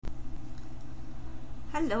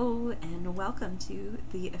Hello, and welcome to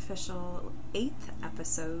the official 8th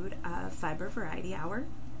episode of Fiber Variety Hour.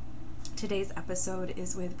 Today's episode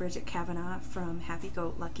is with Bridget Kavanaugh from Happy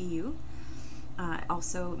Goat Lucky You,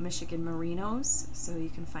 also Michigan Merinos, so you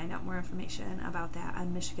can find out more information about that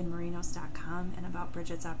on michiganmerinos.com and about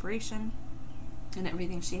Bridget's operation and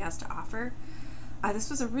everything she has to offer. This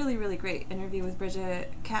was a really, really great interview with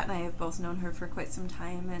Bridget. Kat and I have both known her for quite some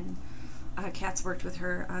time, and Kat's worked with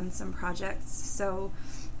her on some projects, so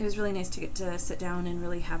it was really nice to get to sit down and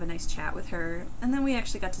really have a nice chat with her. And then we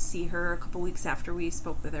actually got to see her a couple weeks after we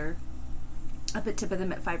spoke with her up at Tip of the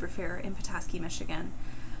Mitt Fiber Fair in Petoskey, Michigan.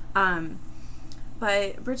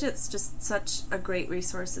 But Bridget's just such a great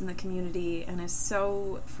resource in the community and is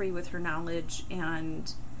so free with her knowledge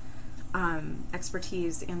and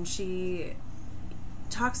expertise, and she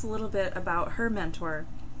talks a little bit about her mentor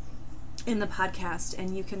in the podcast,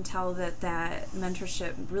 and you can tell that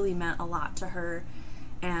mentorship really meant a lot to her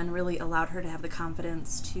and really allowed her to have the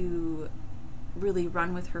confidence to really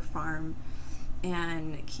run with her farm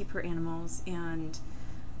and keep her animals. And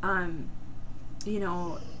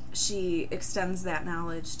she extends that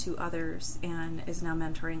knowledge to others and is now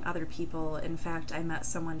mentoring other people. In fact, I met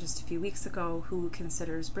someone just a few weeks ago who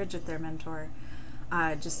considers Bridget their mentor,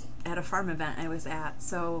 just at a farm event I was at.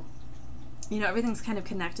 So everything's kind of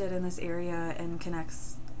connected in this area and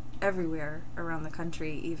connects everywhere around the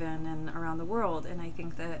country, even, and around the world. And I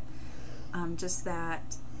think that just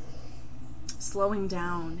that slowing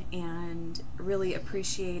down and really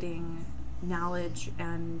appreciating knowledge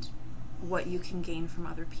and what you can gain from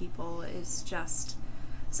other people is just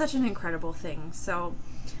such an incredible thing. So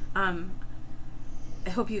I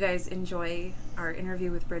hope you guys enjoy our interview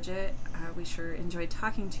with Bridget. We sure enjoyed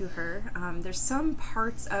talking to her. There's some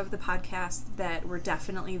parts of the podcast that were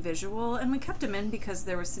definitely visual, and we kept them in because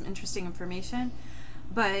there was some interesting information.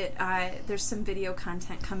 But there's some video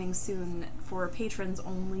content coming soon for patrons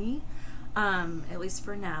only, at least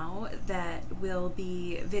for now, that will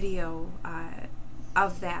be video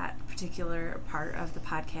of that particular part of the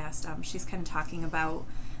podcast. She's kind of talking about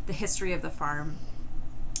the history of the farm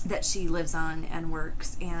that she lives on and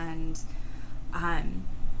works, and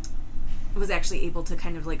was actually able to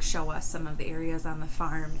kind of like show us some of the areas on the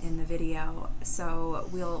farm in the video. So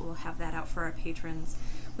we'll have that out for our patrons.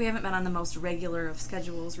 We haven't been on the most regular of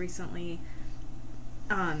schedules recently.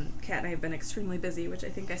 Kat and I have been extremely busy, which I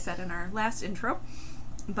think I said in our last intro,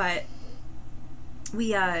 but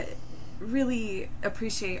we really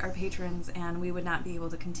appreciate our patrons, and we would not be able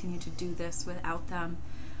to continue to do this without them.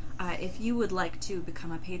 If you would like to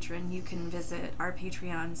become a patron, you can visit our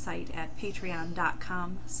Patreon site at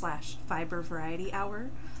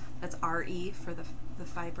patreon.com/fibervarietyhour. That's RE for the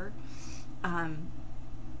fiber.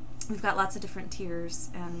 We've got lots of different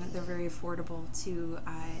tiers, and they're very affordable too.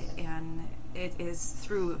 And it is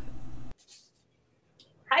through.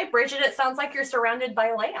 Hi, Bridget. It sounds like you're surrounded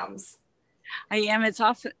by lambs. I am. It's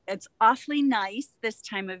awfully nice this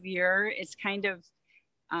time of year. It's kind of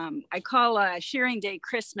I call shearing day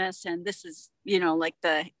Christmas, and this is, like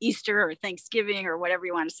the Easter or Thanksgiving or whatever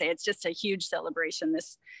you want to say. It's just a huge celebration.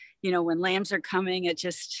 This, when lambs are coming, it's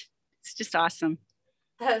just awesome.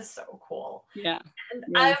 That is so cool. Yeah. And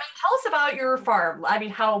tell us about your farm.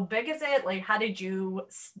 How big is it? Like, what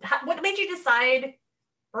made you decide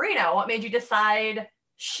merino? What made you decide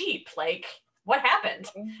sheep? Like, what happened?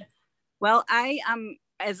 Well, I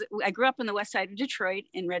grew up on the west side of Detroit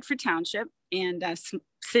in Redford Township, and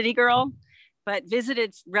city girl, but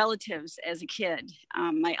visited relatives as a kid.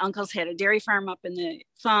 My uncles had a dairy farm up in the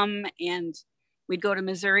Thumb, and we'd go to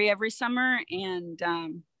Missouri every summer. And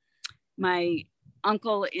my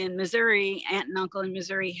uncle in Missouri, aunt and uncle in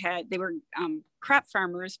Missouri, they were crop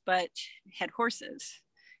farmers, but had horses.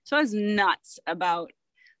 So I was nuts about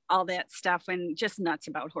all that stuff, and just nuts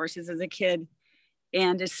about horses as a kid.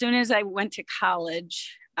 And as soon as I went to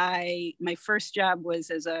college, my first job was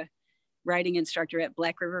as a riding instructor at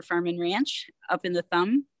Black River Farm and Ranch up in the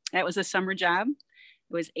Thumb. That was a summer job.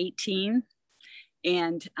 I was 18,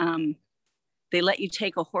 and they let you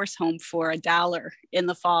take a horse home for $1 in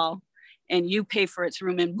the fall, and you pay for its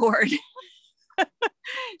room and board.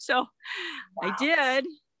 So wow. I did,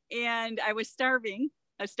 and I was starving,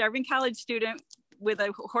 a starving college student with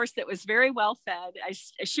a horse that was very well fed. I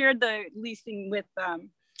shared the leasing with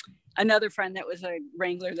another friend that was a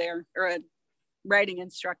wrangler there, or a riding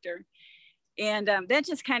instructor. And that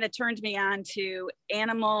just kind of turned me on to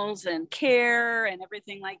animals and care and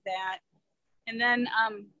everything like that. And then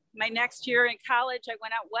my next year in college, I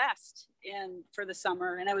went out west for the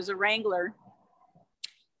summer, and I was a wrangler.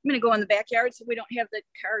 I'm going to go in the backyard so we don't have the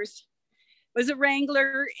cars. I was a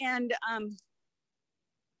wrangler, and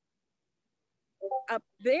up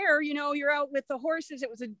there, you know, you're out with the horses.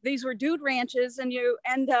 These were dude ranches, and you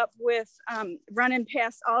end up with running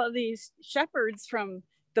past all of these shepherds from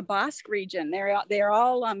the Basque region. They're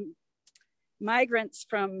all migrants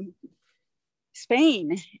from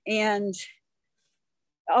Spain, and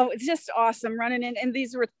it's just awesome running in. And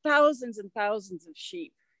these were thousands and thousands of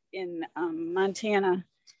sheep in Montana,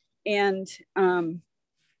 and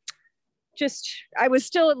I was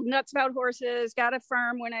still nuts about horses. Got a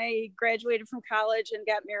farm when I graduated from college and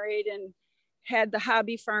got married, and had the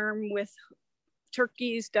hobby farm with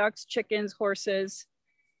turkeys, ducks, chickens, horses,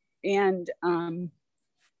 and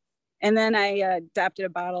then I adopted a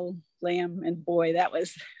bottle lamb, and boy, that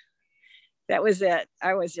was it.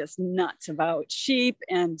 I was just nuts about sheep,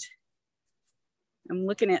 and I'm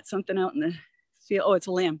looking at something out in the field. Oh, it's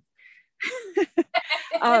a lamb.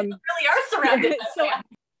 Really are surrounded.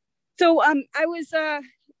 So I was a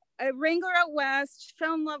wrangler out west,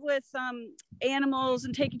 fell in love with animals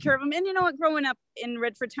and taking care of them. And you know what, growing up in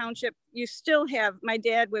Redford Township, you still have, my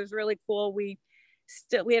dad was really cool. We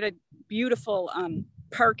had a beautiful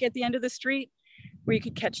park at the end of the street where you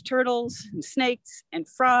could catch turtles and snakes and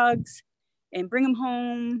frogs and bring them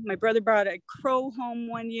home. My brother brought a crow home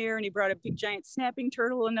one year, and he brought a big giant snapping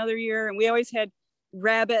turtle another year. And we always had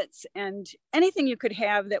rabbits and anything you could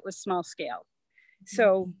have that was small scale.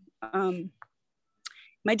 So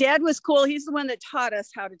my dad was cool. He's the one that taught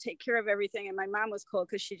us how to take care of everything. And my mom was cool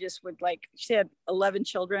because she just would she had 11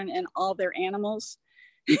 children and all their animals.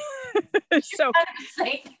 So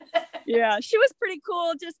yeah, she was pretty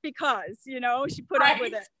cool just because, you know, she put up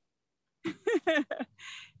with it.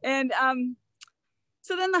 And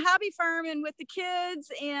so then the hobby farm, and with the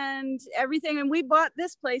kids and everything, and we bought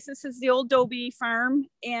this place. This is the old Dobie farm,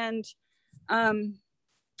 and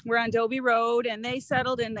we're on Dobie Road, and they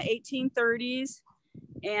settled in the 1830s.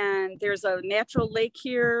 And there's a natural lake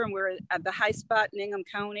here, and we're at the high spot in Ingham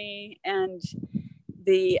County. And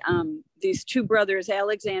these two brothers,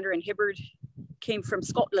 Alexander and Hibbard, came from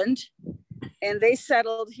Scotland, and they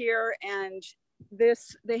settled here. And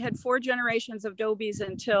they had 4 generations of Dobies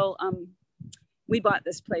until we bought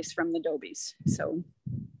this place from the Dobies. So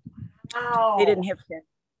they didn't have kids.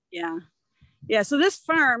 Yeah. So this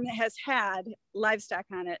farm has had livestock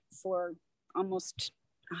on it for almost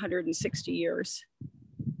 160 years.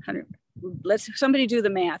 Somebody do the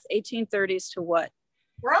math. 1830s to what?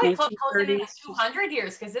 We're only close to 200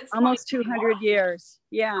 years, because it's almost 200 years.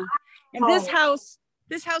 Yeah. And this house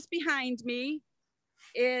behind me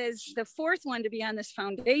is the 4th one to be on this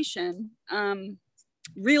foundation.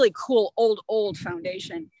 Really cool old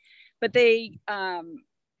foundation. But they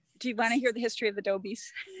do you want to hear the history of the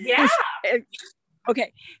Dobies? Yeah.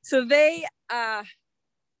 Okay. So they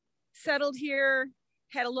settled here,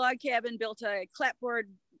 had a log cabin, built a clapboard,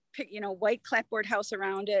 white clapboard house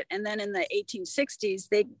around it. And then in the 1860s,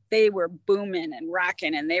 they were booming and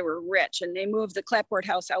rocking, and they were rich, and they moved the clapboard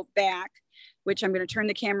house out back, which I'm going to turn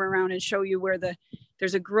the camera around and show you where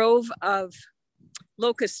there's a grove of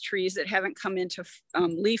locust trees that haven't come into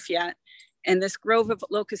leaf yet. And this grove of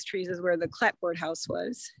locust trees is where the clapboard house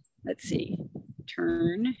was. Let's see,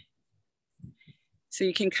 turn. So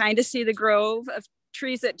you can kind of see the grove of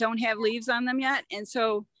trees that don't have leaves on them yet. And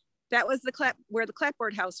so that was where the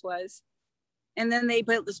clapboard house was. And then they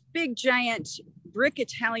built this big giant brick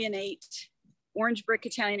Italianate, orange brick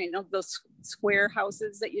Italianate, those square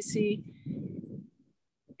houses that you see.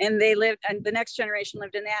 And they lived, and the next generation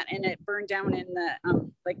lived in that, and it burned down in the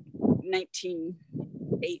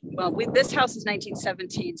 1908. Well, this house is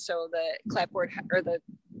 1917, so the clapboard or the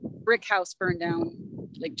brick house burned down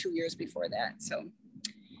like 2 years before that. So,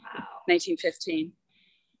 wow. 1915.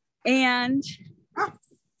 And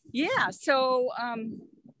yeah, so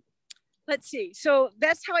let's see. So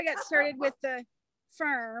that's how I got started with the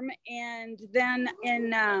farm. And then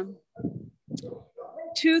in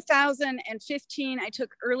 2015, I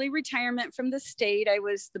took early retirement from the state. I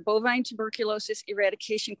was the bovine tuberculosis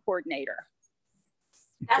eradication coordinator.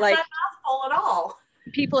 That's not a mouthful at all.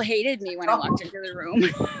 People hated me when I walked into the room.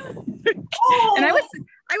 And I was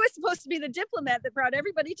supposed to be the diplomat that brought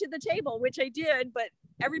everybody to the table, which I did, but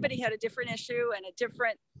everybody had a different issue and a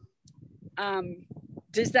different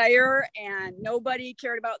desire, and nobody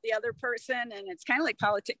cared about the other person. And it's kind of like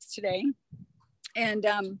politics today. And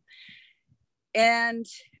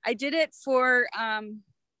I did it for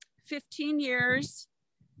 15 years,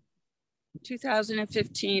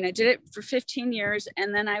 2015. I did it for 15 years,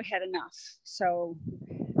 and then I had enough. So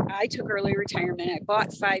I took early retirement. I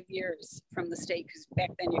bought 5 years from the state, because back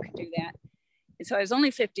then you could do that. And so I was only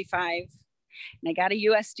 55, and I got a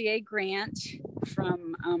USDA grant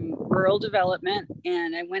from rural development.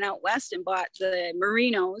 And I went out west and bought the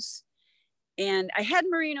merinos And I had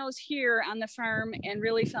merinos here on the farm and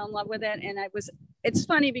really fell in love with it. And it's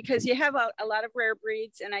funny because you have a lot of rare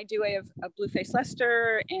breeds, and I have a blue-faced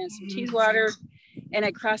Leicester and some Teeswater, and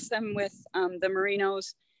I cross them with the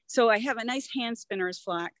merinos. So I have a nice hand spinner's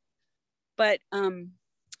flock. But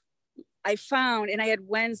I found, and I had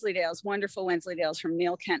Wensleydales, wonderful Wensleydales from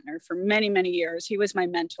Neil Kentner for many, many years. He was my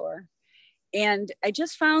mentor. And I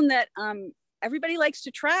just found that everybody likes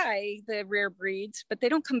to try the rare breeds, but they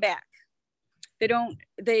don't come back.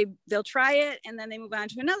 They'll try it, and then they move on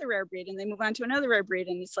to another rare breed, and they move on to another rare breed.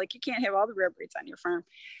 And it's like, you can't have all the rare breeds on your farm.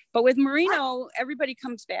 But with merino, everybody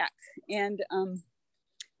comes back. And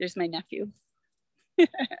there's my nephew.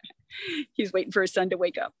 He's waiting for his son to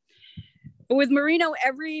wake up. But with merino,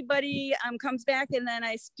 everybody comes back, and then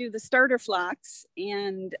I do the starter flocks,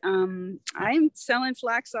 and I'm selling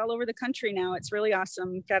flocks all over the country now. It's really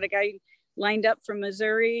awesome. Got a guy lined up from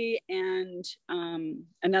Missouri, and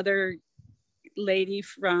another lady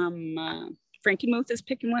from Frankenmuth is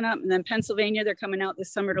picking one up, and then Pennsylvania, they're coming out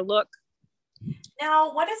this summer to look.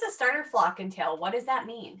 Now, what does a starter flock entail? What does that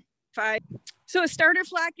mean? So a starter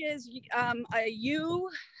flock is a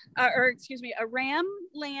ram,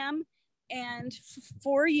 lamb, and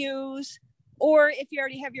 4 ewes. Or if you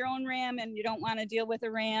already have your own ram and you don't want to deal with a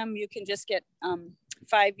ram, you can just get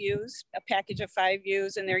 5 ewes, a package of 5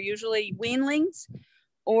 ewes, and they're usually weanlings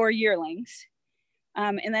or yearlings.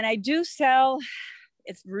 And then I do sell,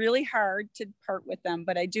 it's really hard to part with them,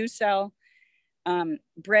 but I do sell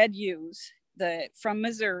bred ewes from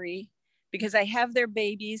Missouri, because I have their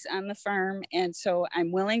babies on the farm. And so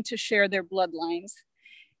I'm willing to share their bloodlines.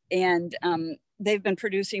 And they've been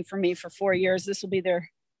producing for me for 4 years. This will be their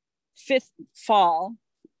 5th fall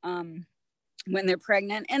when they're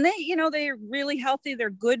pregnant. And they're really healthy. They're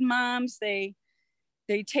good moms. They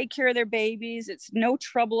take care of their babies. It's no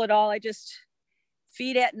trouble at all. I just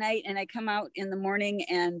feed at night, and I come out in the morning,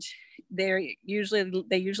 and they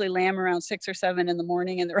usually lamb around 6 or 7 in the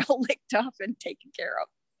morning, and they're all licked off and taken care of.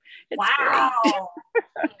 It's wow.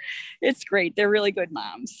 Great. It's great. They're really good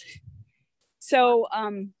moms. So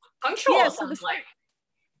punctual, yeah, sounds like.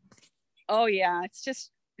 Oh yeah, it's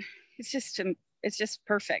just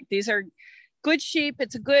perfect. These are good sheep.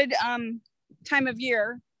 It's a good time of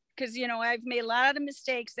year, because I've made a lot of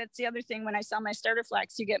mistakes. That's the other thing. When I sell my starter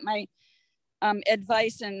flocks, you get my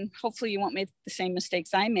advice, and hopefully you won't make the same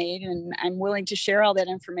mistakes I made. And I'm willing to share all that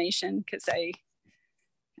information, because I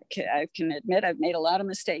can admit I've made a lot of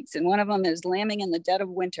mistakes. And one of them is lambing in the dead of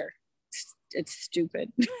winter. It's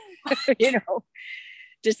stupid.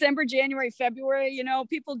 December, January, February,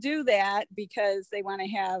 people do that because they want to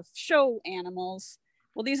have show animals.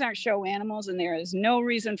 Well, these aren't show animals, and there is no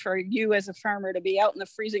reason for you as a farmer to be out in the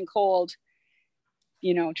freezing cold,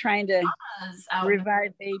 trying to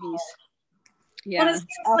revive babies. Yeah, well, it seems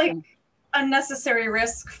like unnecessary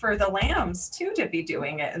risk for the lambs too, to be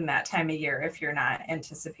doing it in that time of year if you're not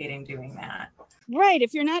anticipating doing that. Right.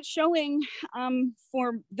 If you're not showing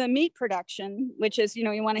for the meat production, which is,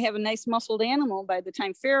 you want to have a nice muscled animal by the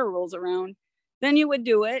time fair rolls around, then you would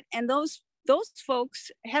do it. And those folks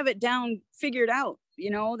have it down, figured out.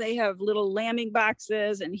 They have little lambing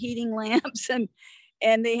boxes and heating lamps,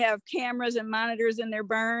 and they have cameras and monitors in their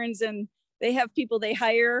barns, and they have people they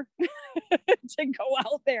hire to go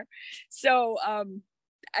out there. So, I'm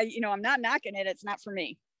not knocking it. It's not for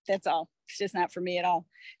me. That's all. It's just not for me at all.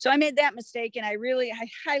 So I made that mistake, and I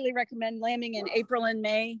highly recommend lambing in April and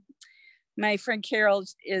May. My friend Carol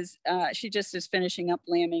she just is finishing up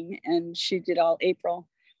lambing, and she did all April,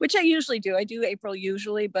 which I usually do. I do April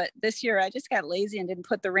usually, but this year I just got lazy and didn't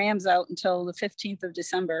put the rams out until the 15th of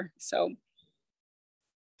December. So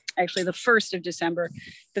actually the 1st of December.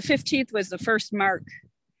 The 15th was the first mark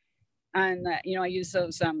on that. I use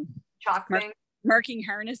those chalk marking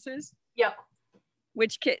harnesses. Yep.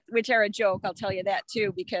 Which are a joke. I'll tell you that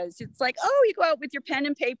too, because it's like, oh, you go out with your pen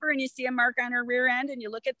and paper and you see a mark on her rear end and you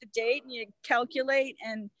look at the date and you calculate.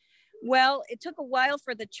 And well, it took a while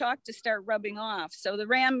for the chalk to start rubbing off. So the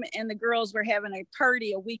ram and the girls were having a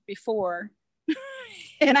party a week before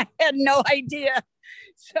and I had no idea.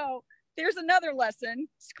 So there's another lesson: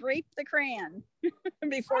 scrape the crayon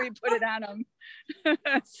before you put it on them.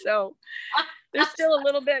 So they're still a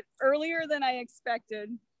little bit earlier than I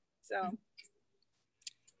expected. So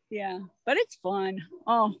yeah, but it's fun.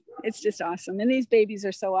 Oh, it's just awesome. And these babies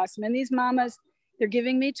are so awesome. And these mamas, they're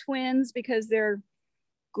giving me twins because they're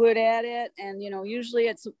good at it. And, usually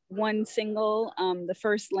it's one single, the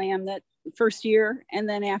first lamb that first year. And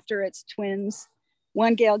then after it's twins.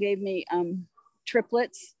 One gal gave me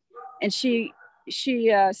triplets, and she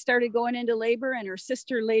started going into labor, and her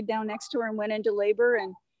sister laid down next to her and went into labor.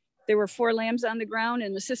 And there were 4 lambs on the ground,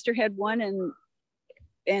 and the sister had one,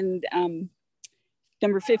 and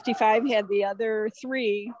number 55 had the other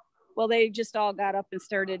 3. Well, they just all got up and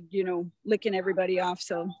started, licking everybody off.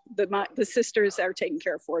 So the sisters are taking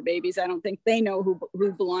care of 4 babies. I don't think they know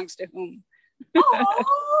who belongs to whom.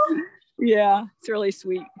 Yeah, it's really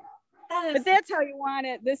sweet. But that's how you want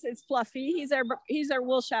it. This is Fluffy. He's our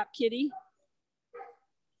wool shop kitty.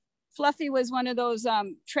 Fluffy was one of those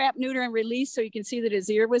trap, neuter, and release, so you can see that his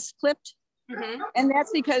ear was clipped. Mm-hmm. And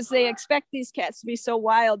that's because they expect these cats to be so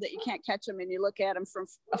wild that you can't catch them, and you look at them from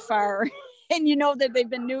afar and you know that they've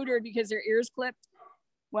been neutered because their ears clipped.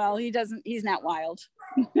 Well, he's not wild.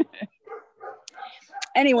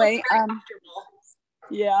 Anyway,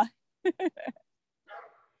 yeah.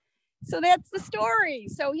 So that's the story.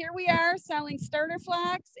 So here we are selling starter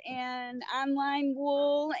flocks and online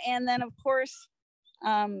wool, and then of course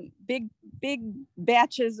big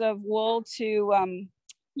batches of wool to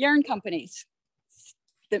yarn companies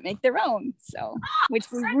that make their own, so which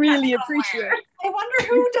we really appreciate. I wonder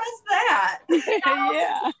who does that.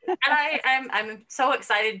 Yeah. And I'm so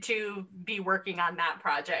excited to be working on that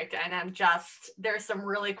project, and there's some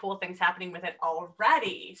really cool things happening with it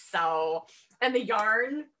already. So, and the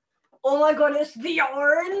yarn, oh my goodness, the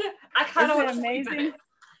yarn, I kind of want to sleep in it.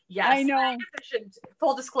 Yes, I know.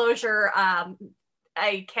 Full disclosure,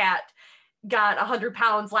 a cat got 100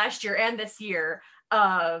 pounds last year and this year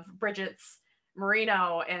of Bridget's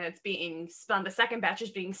merino, and it's being spun. The second batch is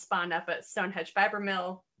being spun up at Stonehenge Fiber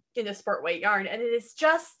Mill in a sport weight yarn, and it is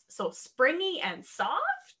just so springy and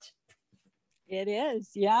soft. It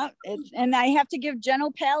is, yeah. And I have to give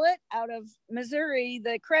Gentle Palette out of Missouri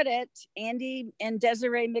the credit. Andy and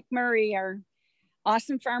Desiree McMurray are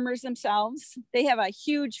awesome farmers themselves. They have a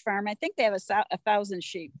huge farm. I think they have 1,000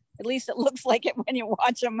 sheep. At least it looks like it when you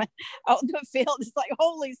watch them out in the field. It's like,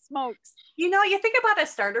 holy smokes. You think about a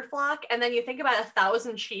starter flock, and then you think about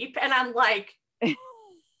 1,000 sheep, and I'm like, I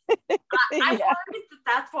worried that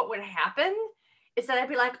that's what would happen, is that I'd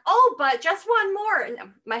be like, oh, but just one more. And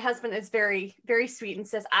my husband is very, very sweet and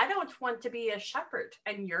says, I don't want to be a shepherd,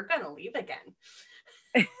 and you're going to leave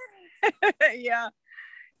again. Yeah.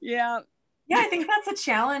 Yeah, I think that's a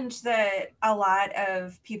challenge that a lot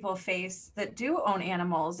of people face that do own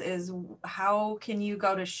animals, is how can you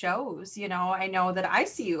go to shows? I know that I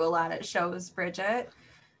see you a lot at shows, Bridget.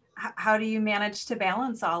 How do you manage to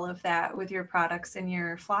balance all of that with your products and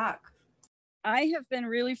your flock? I have been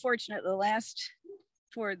really fortunate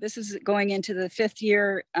this is going into the 5th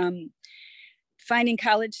year, finding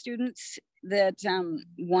college students that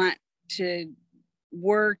want to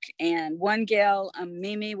work. And one gal,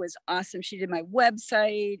 Mimi, was awesome. She did my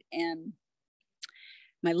website and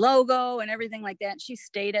my logo and everything like that. She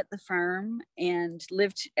stayed at the farm and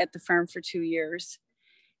lived at the farm for 2 years.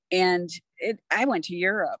 And I went to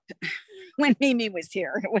Europe when Mimi was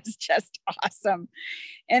here. It was just awesome.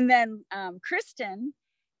 And then Kristen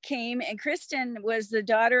came, and Kristen was the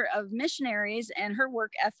daughter of missionaries, and her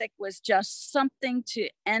work ethic was just something to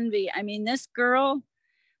envy. I mean, this girl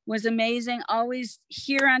was amazing, always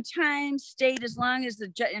here on time, stayed as long as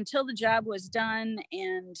until the job was done,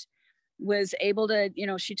 and was able to,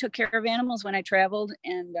 she took care of animals when I traveled.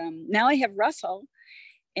 And now I have Russell,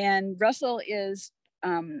 and Russell is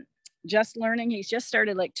just learning. He's just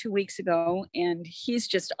started like 2 weeks ago, and he's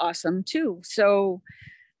just awesome too. So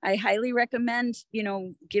I highly recommend,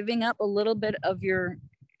 giving up a little bit of your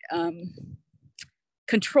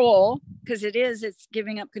control, because it's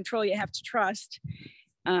giving up control. You have to trust.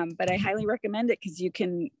 But I highly recommend it, because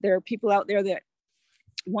there are people out there that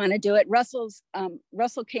want to do it.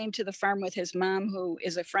 Russell came to the farm with his mom, who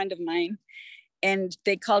is a friend of mine, and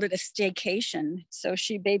they called it a staycation. So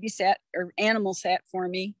she babysat or animal sat for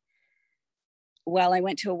me while I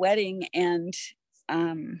went to a wedding, and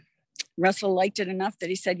Russell liked it enough that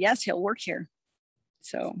he said, yes, he'll work here.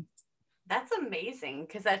 So that's amazing,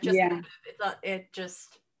 because that just, it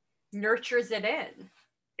just nurtures it in.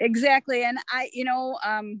 Exactly. And I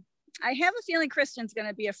have a feeling Kristen's going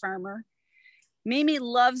to be a farmer. Mimi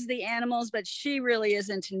loves the animals, but she really is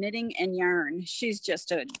into knitting and yarn. She's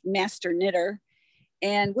just a master knitter.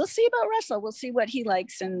 And we'll see about Russell. We'll see what he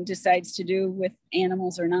likes and decides to do with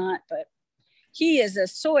animals or not. But he is a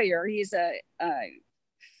sawyer. He's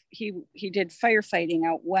he did firefighting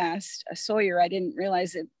out west. A sawyer, I didn't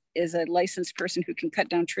realize it is a licensed person who can cut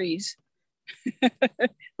down trees.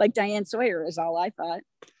 Like Diane Sawyer is all I thought.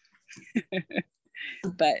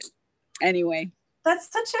 But anyway.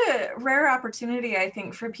 That's such a rare opportunity, I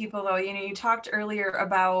think, for people, though. You talked earlier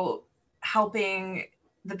about helping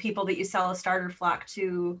the people that you sell a starter flock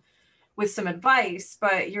to with some advice,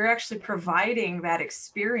 but you're actually providing that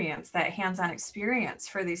experience, that hands-on experience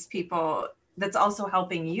for these people that's also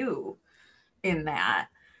helping you in that.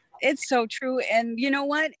 It's so true. And you know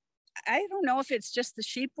what? I don't know if it's just the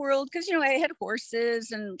sheep world, because, you know, I had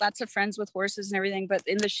horses and lots of friends with horses and everything, but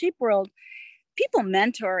in the sheep world, people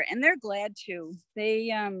mentor and they're glad to.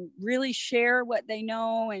 They really share what they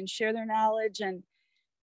know and share their knowledge. And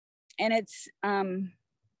it's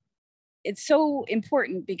so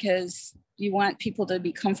important because you want people to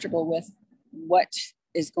be comfortable with what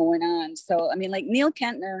is going on. So, I mean, like Neil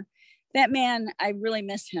Kentner, that man, I really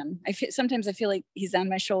miss him. Sometimes I feel like he's on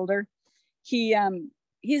my shoulder. He's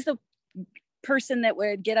the person that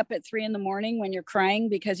would get up at 3 a.m. when you're crying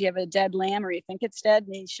because you have a dead lamb or you think it's dead,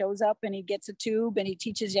 and he shows up and he gets a tube and he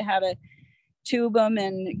teaches you how to tube them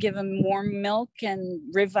and give them warm milk and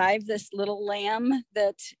revive this little lamb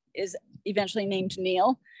that is eventually named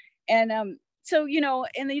Neil. And so, you know,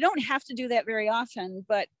 and you don't have to do that very often,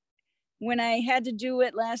 but when I had to do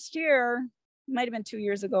it last year, might have been 2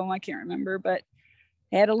 years ago, I can't remember, but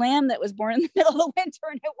I had a lamb that was born in the middle of winter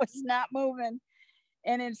and it was not moving.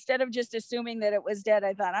 And instead of just assuming that it was dead,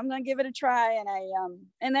 I thought, I'm going to give it a try. And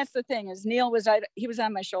and that's the thing is Neil he was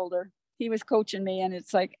on my shoulder. He was coaching me and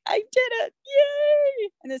it's like, I did it. Yay.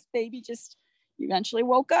 And this baby just eventually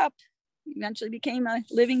woke up, eventually became a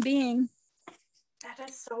living being. That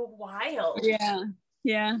is so wild. Yeah.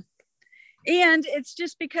 Yeah. And it's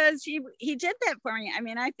just because he did that for me. I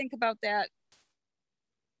mean, I think about that.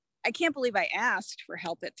 I can't believe I asked for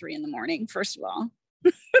help at 3 a.m, first of all.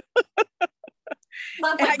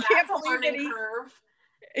 Like I can't believe that curve.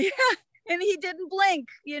 Yeah, and he didn't blink.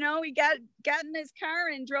 You know, he got in his car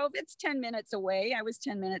and drove. It's 10 minutes away. I was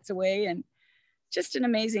 10 minutes away, and just an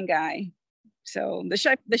amazing guy. So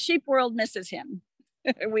the sheep world misses him.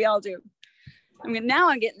 We all do. I mean, now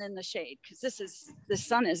I'm getting in the shade because the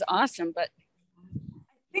sun is awesome, but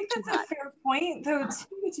I think that's a fair point, though,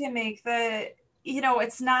 too, to make that, you know,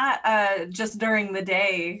 it's not just during the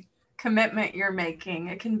day commitment you're making.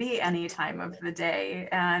 It can be any time of the day.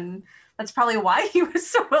 And that's probably why he was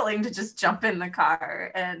so willing to just jump in the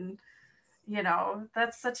car. And, you know,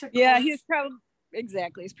 that's such a cool... Yeah, he's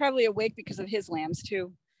probably awake because of his lambs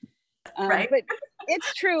too. Right. But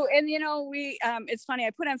it's true. And, you know, it's funny. I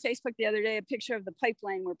put on Facebook the other day a picture of the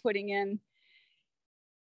pipeline we're putting in.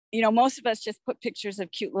 You know, most of us just put pictures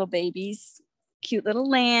of cute little babies, cute little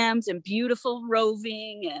lambs and beautiful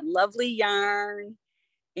roving and lovely yarn.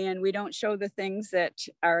 And we don't show the things that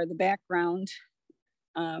are the background.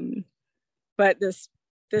 But this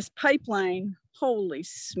pipeline, holy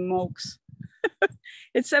smokes.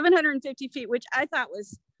 It's 750 feet, which I thought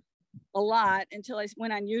was a lot until I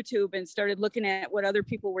went on YouTube and started looking at what other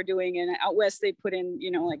people were doing. And out west, they put in,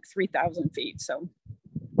 you know, like 3,000 feet. So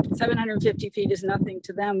 750 feet is nothing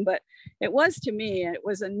to them, but it was to me. It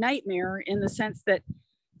was a nightmare in the sense that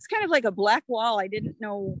it's kind of like a black wall. I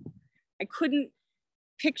couldn't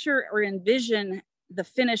picture or envision the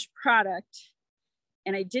finished product.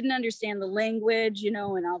 And I didn't understand the language, you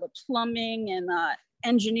know, and all the plumbing and the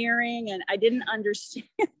engineering, and I didn't understand.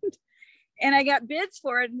 And I got bids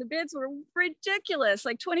for it, and the bids were ridiculous,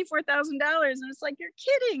 like $24,000. And it's like, you're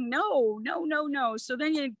kidding. No. So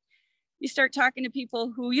then you start talking to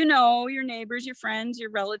people who, you know, your neighbors, your friends, your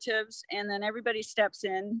relatives, and then everybody steps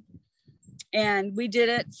in. And we did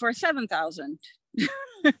it for 7,000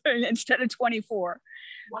 instead of 24.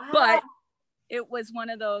 Wow. But it was one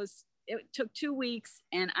of those, it took 2 weeks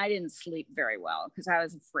and I didn't sleep very well because I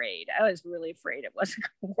was afraid. I was really afraid it wasn't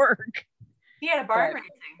going to work. He had a barn raising.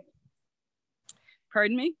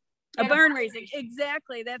 Pardon me? A barn raising.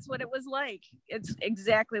 Exactly. That's what it was like. It's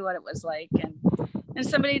exactly what it was like. And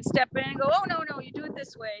somebody would step in and go, oh, no, you do it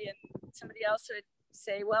this way. And somebody else would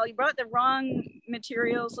say, well, you brought the wrong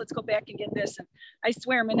materials. Let's go back and get this. And I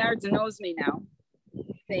swear Menards knows me now.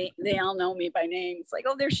 They all know me by name. It's like,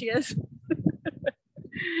 oh, there she is.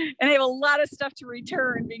 And I have a lot of stuff to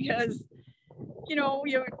return because, you know,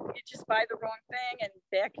 you just buy the wrong thing and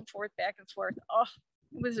back and forth. Oh,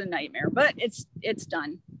 it was a nightmare, but it's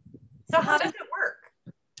done. So how does it work?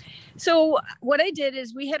 So what I did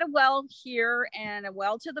is we had a well here and a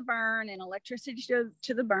well to the barn and electricity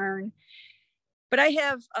to the barn. But I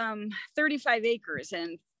have 35 acres,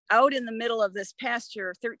 and out in the middle of this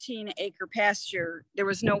pasture, 13-acre pasture, there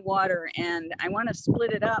was no water, and I want to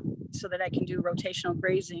split it up so that I can do rotational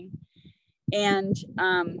grazing. And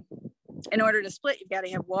in order to split, you've got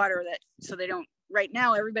to have water so they don't. Right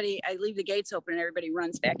now, I leave the gates open and everybody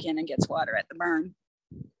runs back in and gets water at the barn.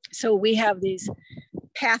 So we have these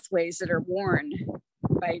pathways that are worn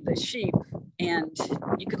by the sheep, And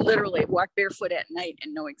you could literally walk barefoot at night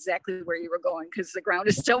and know exactly where you were going because the ground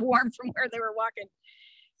is still warm from where they were walking.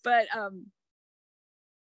 But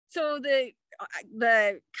so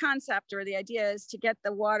the concept or the idea is to get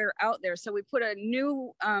the water out there. So we put a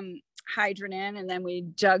new hydrant in, and then we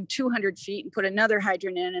dug 200 feet and put another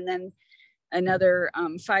hydrant in, and then another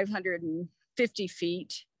 550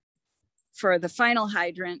 feet for the final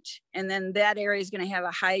hydrant. And then that area is going to have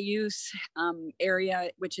a high use area,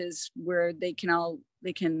 which is where they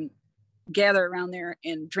can gather around there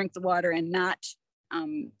and drink the water and not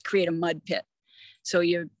create a mud pit. So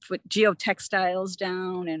you put geotextiles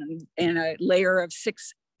down and a layer of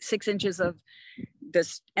six inches of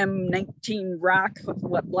this M19 rock,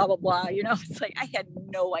 what blah blah blah. You know, it's like I had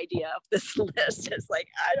no idea of this list. It's like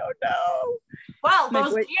I don't know. Well,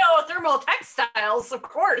 those geothermal textiles, of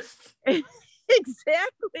course.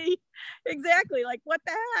 Exactly. Like what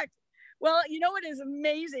the heck? Well, you know what is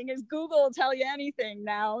amazing is Google will tell you anything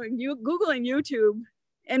now, and you Google and YouTube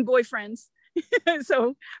and boyfriends.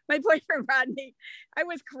 So my boyfriend Rodney, I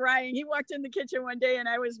was crying. He walked in the kitchen one day and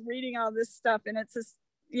I was reading all this stuff, and it's this,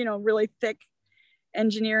 really thick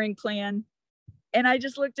engineering plan. And I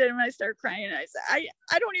just looked at him and I started crying. And I said,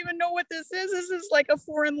 I don't even know what this is. This is like a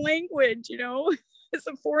foreign language, it's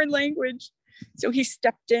a foreign language. So he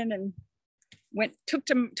stepped in and took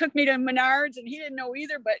me to Menards, and he didn't know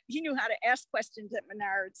either, but he knew how to ask questions at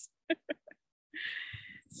Menards.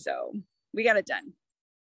 So we got it done.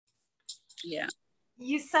 Yeah.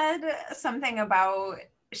 You said something about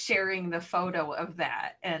sharing the photo of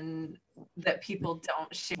that and that people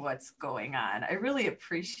don't share what's going on. I really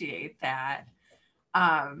appreciate that.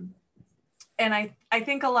 And I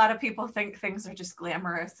think a lot of people think things are just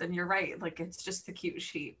glamorous, and you're right. Like it's just the cute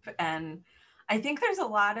sheep. And I think there's a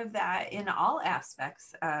lot of that in all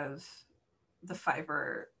aspects of the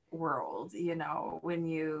fiber world,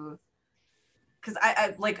 because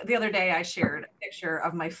I like the other day I shared a picture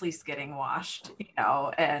of my fleece getting washed,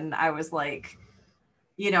 and I was like,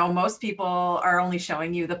 most people are only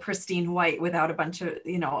showing you the pristine white without a bunch of,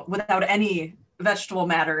 without any vegetable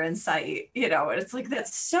matter in sight, and it's like,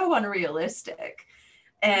 that's so unrealistic.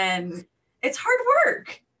 And it's hard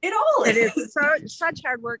work. It is such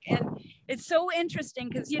hard work. And it's so interesting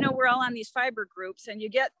because, we're all on these fiber groups, and you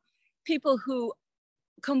get people who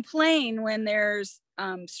complain when there's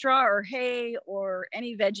straw or hay or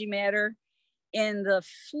any veggie matter in the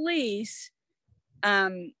fleece.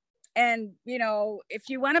 And, if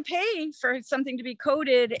you want to pay for something to be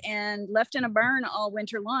coated and left in a barn all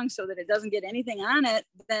winter long so that it doesn't get anything on it,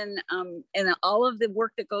 then, and all of the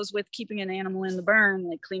work that goes with keeping an animal in the barn,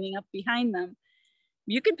 like cleaning up behind them,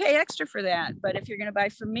 you can pay extra for that. But if you're going to buy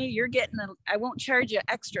from me, I won't charge you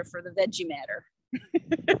extra for the veggie matter.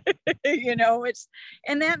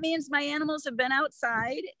 And that means my animals have been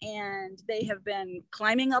outside and they have been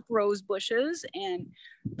climbing up rose bushes and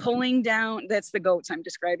pulling down, that's the goats I'm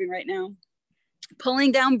describing right now,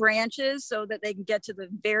 pulling down branches so that they can get to the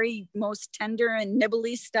very most tender and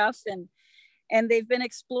nibbly stuff. And they've been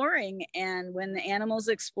exploring, and when the animals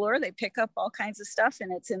explore, they pick up all kinds of stuff, and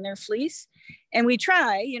it's in their fleece. And we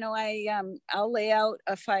try, I'll lay out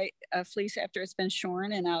a fleece after it's been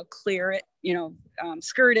shorn, and I'll clear it,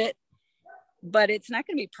 skirt it, but it's not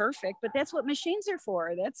going to be perfect. But that's what machines are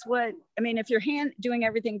for. That's what if you're doing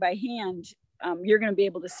everything by hand, you're going to be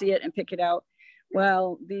able to see it and pick it out.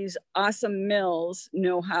 Well, these awesome mills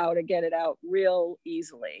know how to get it out real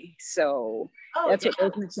easily. So that's what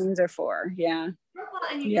those machines are for. Yeah. Well,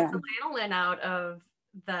 and you get the lanolin out of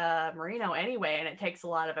the merino anyway, and it takes a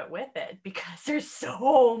lot of it with it because there's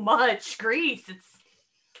so much grease.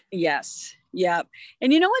 Yes. Yeah.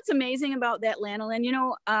 And what's amazing about that lanolin?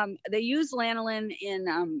 They use lanolin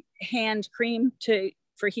in hand cream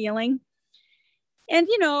for healing. And,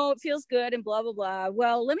 it feels good and blah, blah, blah.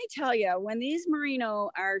 Well, let me tell you, when these merino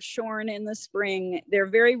are shorn in the spring, they're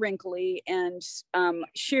very wrinkly, and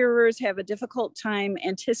shearers have a difficult time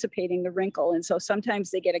anticipating the wrinkle. And so sometimes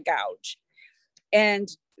they get a gouge. And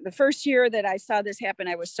the first year that I saw this happen,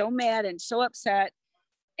 I was so mad and so upset.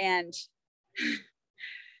 And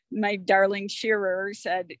my darling shearer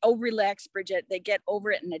said, "Oh, relax, Bridget. They get over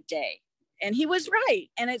it in a day." And he was right.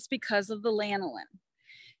 And it's because of the lanolin.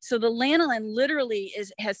 So the lanolin literally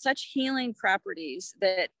has such healing properties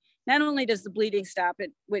that not only does the bleeding stop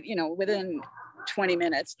it within 20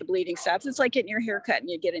 minutes, the bleeding stops. It's like getting your hair cut and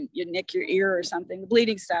you nick your ear or something, the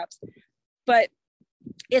bleeding stops, but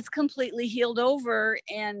it's completely healed over,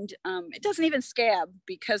 and it doesn't even scab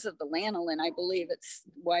because of the lanolin. I believe it's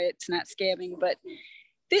why it's not scabbing, but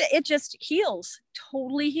it just heals,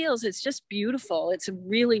 totally heals. It's just beautiful. It's a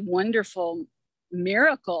really wonderful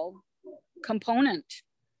miracle component.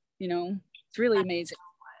 It's really amazing.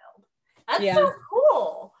 That's so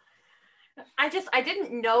cool. I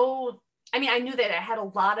didn't know. I mean, I knew that it had a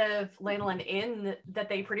lot of lanolin in that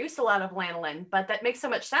they produced a lot of lanolin, but that makes so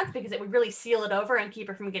much sense because it would really seal it over and keep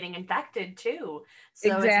it from getting infected too. So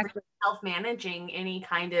It's really self-managing any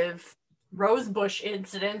kind of rosebush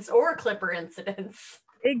incidents or clipper incidents.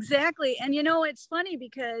 Exactly. And you know, it's funny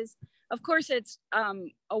because of course it's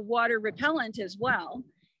a water repellent as well.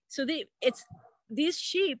 So these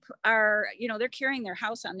sheep are, you know, they're carrying their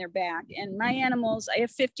house on their back, and my animals, I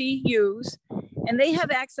have 50 ewes, and they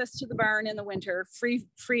have access to the barn in the winter,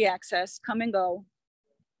 free access, come and go.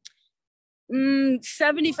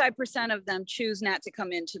 75% of them choose not to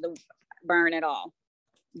come into the barn at all.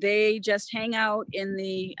 They just hang out in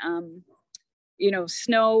the, you know,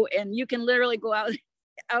 snow, and you can literally go out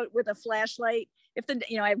with a flashlight. If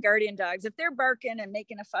you know, I have guardian dogs. If they're barking and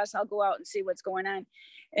making a fuss, I'll go out and see what's going on.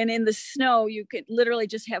 And in the snow, you could literally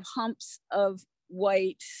just have humps of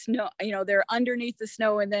white snow. You know, they're underneath the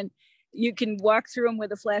snow, and then you can walk through them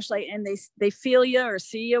with a flashlight, and they feel you or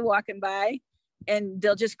see you walking by, and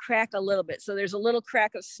they'll just crack a little bit. So there's a little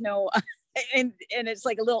crack of snow, and it's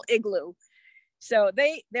like a little igloo. So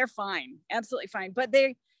they're fine, absolutely fine. But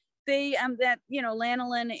they that, you know,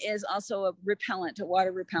 lanolin is also a repellent, a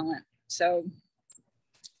water repellent. So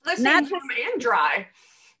they're not warm and dry.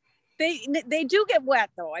 They do get wet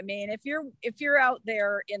though. I mean, if you're out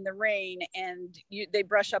there in the rain and they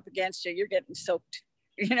brush up against you, you're getting soaked.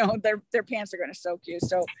 You know, their pants are going to soak you.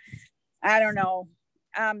 So I don't know.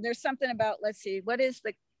 There's something about, let's see, what is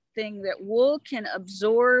the thing that wool can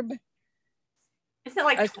absorb? Isn't it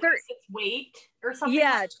like twice its weight or something?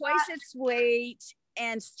 Yeah, like twice its weight,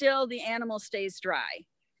 and still the animal stays dry,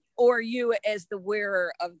 or you as the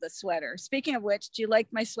wearer of the sweater. Speaking of which, do you like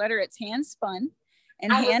my sweater? It's hand spun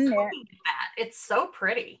and hand knit. It's so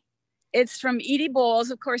pretty. It's from Edie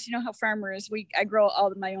Bowles. Of course, you know how farmers, I grow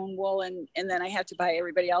all of my own wool, and then I have to buy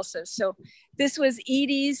everybody else's. So this was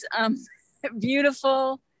Edie's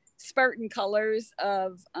beautiful Spartan colors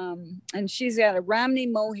of, and she's got a Romney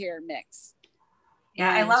mohair mix.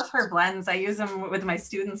 Yeah, I love her blends. I use them with my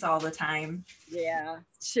students all the time. Yeah,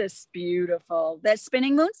 it's just beautiful. That's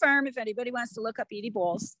Spinning Moon Farm, if anybody wants to look up Edie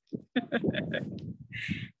Bowles.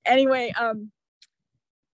 Anyway,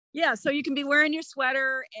 yeah, so you can be wearing your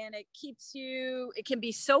sweater, and it can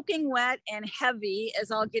be soaking wet and heavy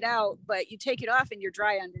as all get out, but you take it off and you're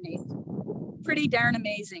dry underneath. Pretty darn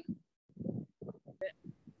amazing.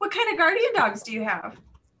 What kind of guardian dogs do you have?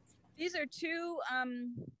 These are two,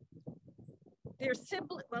 they're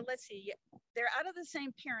sibling, well, let's see, they're out of the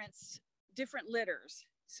same parents, different litters.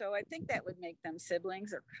 So I think that would make them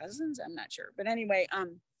siblings or cousins, I'm not sure. But anyway,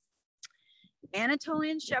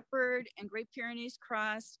 Anatolian Shepherd and Great Pyrenees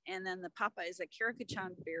Cross, and then the papa is a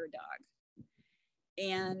Caracachan bear dog.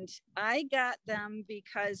 And I got them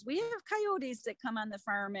because we have coyotes that come on the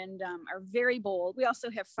farm and are very bold. We also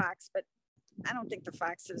have fox, but I don't think the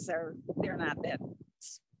foxes they're not that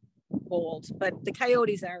bold, but the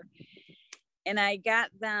coyotes are. And I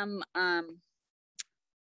got them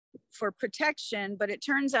for protection, but it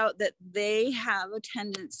turns out that they have a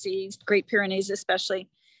tendency, Great Pyrenees especially,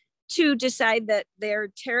 to decide that their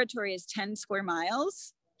territory is 10 square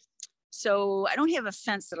miles. So I don't have a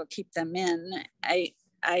fence that'll keep them in.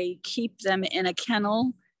 I keep them in a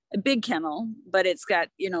kennel, a big kennel, but it's got,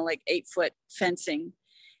 you know, like 8-foot fencing.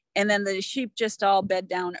 And then the sheep just all bed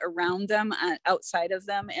down around them, outside of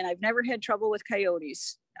them. And I've never had trouble with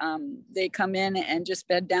coyotes. They come in and just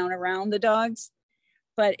bed down around the dogs.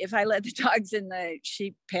 But if I let the dogs in the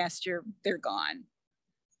sheep pasture, they're gone.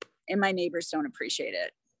 And my neighbors don't appreciate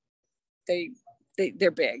it.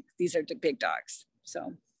 They're big. These are the big dogs.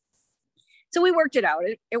 So we worked it out.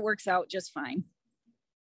 It works out just fine.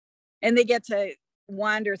 And they get to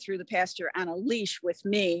wander through the pasture on a leash with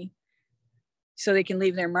me, so they can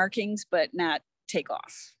leave their markings, but not take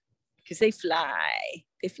off, because they fly.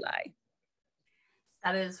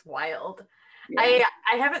 That is wild. Yeah.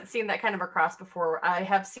 I haven't seen that kind of a cross before. I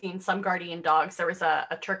have seen some guardian dogs. There was a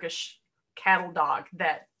Turkish cattle dog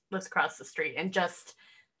that lives across the street, and just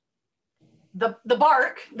the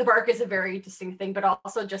bark is a very distinct thing, but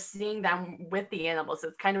also just seeing them with the animals,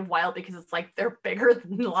 it's kind of wild because it's like they're bigger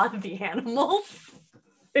than a lot of the animals.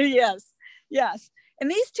 Yes. And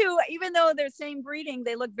these two, even though they're same breeding,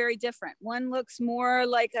 they look very different. One looks more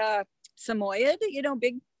like a Samoyed, you know,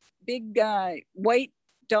 big white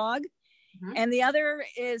dog. Mm-hmm. And the other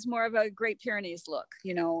is more of a Great Pyrenees look,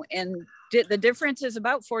 you know, and the difference is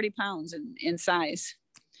about 40 pounds in size.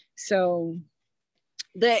 So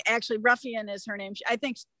actually Ruffian is her name. I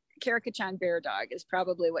think Caracachan bear dog is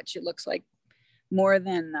probably what she looks like more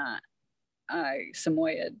than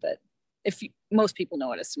Samoyed, but most people know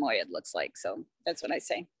what a samoyed looks like. So that's what I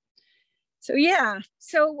say. So yeah.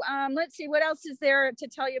 So let's see, what else is there to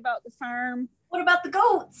tell you about the farm? What about the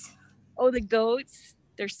goats? Oh, the goats.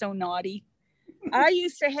 They're so naughty. I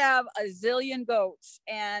used to have a zillion goats,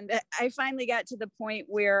 and I finally got to the point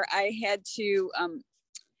where I had to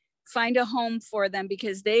find a home for them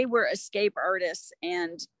because they were escape artists.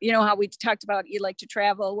 And you know how we talked about you like to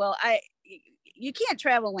travel. Well, you can't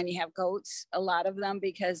travel when you have goats, a lot of them,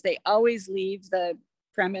 because they always leave the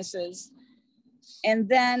premises. And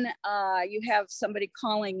then you have somebody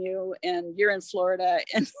calling you and you're in Florida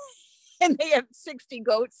and they have 60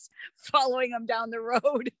 goats following them down the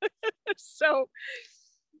road. So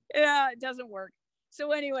yeah, it doesn't work.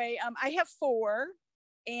 So anyway, I have 4,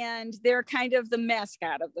 and they're kind of the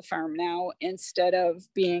mascot of the farm now instead of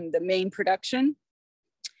being the main production.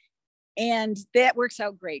 And that works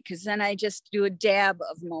out great because then I just do a dab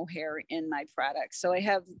of mohair in my product. So I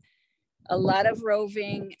have a lot of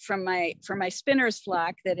roving from my spinner's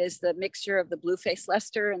flock that is the mixture of the blue-faced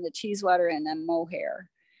Leicester and the Teeswater and then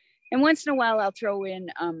mohair. And once in a while, I'll throw in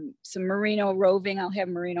some merino roving. I'll have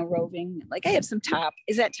merino roving. Like I have some top.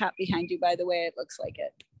 Is that top behind you, by the way? It looks like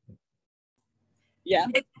it. Yeah.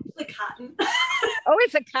 It's actually cotton. Oh,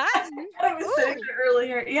 it's a cotton. I was saying it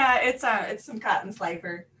earlier. Yeah, it's some cotton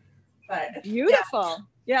slifer. But beautiful.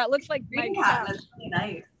 Yeah, it looks like green cotton is really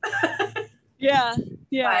nice. Yeah.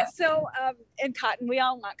 But, so and cotton, we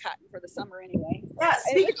all want cotton for the summer anyway. Yeah,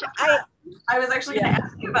 I was actually going to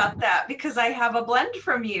ask you about that because I have a blend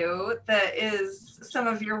from you that is some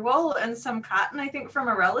of your wool and some cotton, I think, from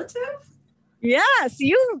a relative. Yes,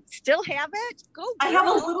 you still have it? Go. I have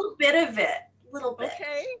a little bit of it.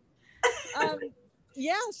 Okay.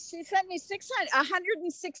 Yes, she sent me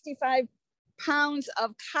 165 pounds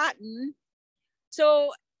of cotton.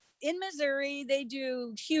 So in Missouri, they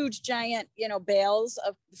do huge, giant, bales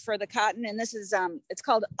for the cotton. And this is, it's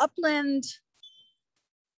called Upland,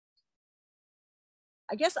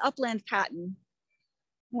 I guess Upland cotton.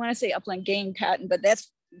 I want to say Upland game cotton, but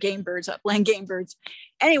that's game birds, Upland game birds.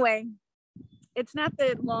 Anyway, it's not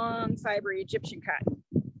the long fiber Egyptian cotton.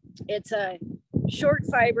 It's a short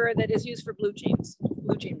fiber that is used for blue jean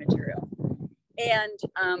material. And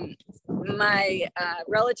my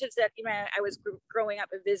relatives that I was growing up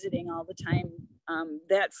and visiting all the time,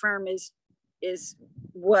 that firm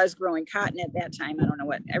was growing cotton at that time. I don't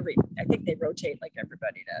know I think they rotate like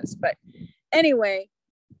everybody does. But anyway,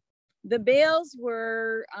 the bales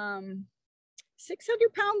were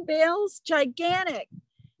 600-pound bales, gigantic.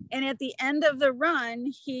 And at the end of the run,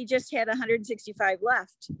 he just had 165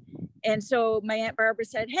 left. And so my Aunt Barbara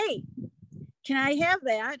said, "Hey, can I have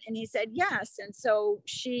that?" And he said, "Yes." And so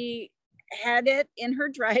she had it in her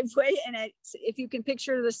driveway. And if you can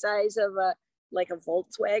picture the size of a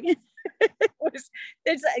Volkswagen,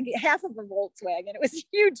 it's like half of a Volkswagen. It was a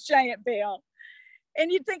huge, giant bale.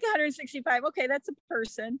 And you'd think 165, okay, that's a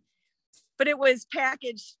person. But it was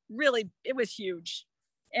packaged, really, it was huge.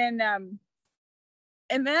 And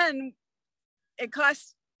then it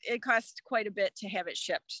cost quite a bit to have it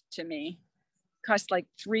shipped to me. It cost like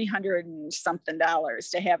 $300 and something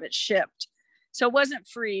to have it shipped. So it wasn't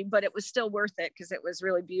free, but it was still worth it because it was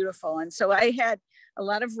really beautiful. And so I had a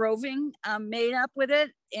lot of roving made up with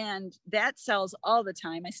it, and that sells all the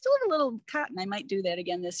time. I still have a little cotton. I might do that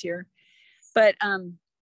again this year. But a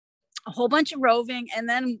whole bunch of roving. And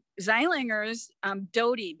then Zeilinger's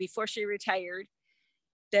Dodie, before she retired,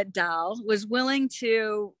 that doll was willing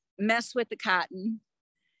to mess with the cotton,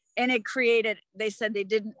 and it created, they said they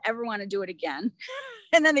didn't ever want to do it again.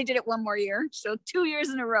 And then they did it one more year. So 2 years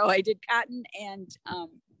in a row, I did cotton and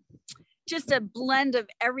just a blend of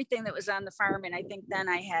everything that was on the farm. And I think then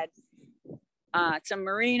I had some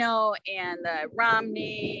merino and the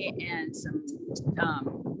Romney and some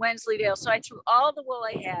Wensleydale. So I threw all the wool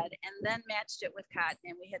I had and then matched it with cotton.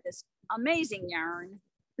 And we had this amazing yarn.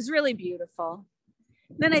 It was really beautiful.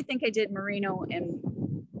 Then I think I did merino and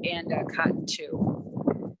cotton too.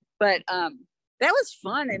 But that was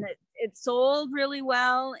fun, and it sold really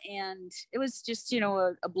well. And it was just,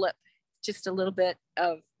 a blip, just a little bit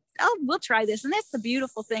of, we'll try this. And that's the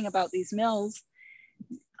beautiful thing about these mills.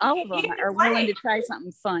 All of them are willing to try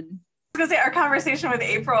something fun. I was going to say, our conversation with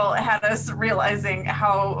April had us realizing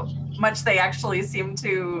how much they actually seem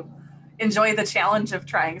to enjoy the challenge of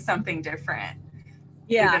trying something different.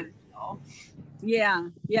 Yeah. Yeah.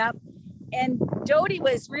 Yep. And Dodie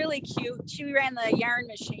was really cute. She ran the yarn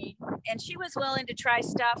machine, and she was willing to try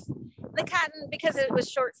stuff. The cotton, because it was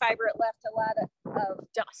short fiber, it left a lot of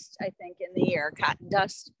dust, I think, in the air, cotton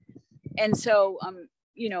dust. And so,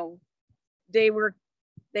 they were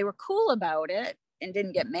cool about it. and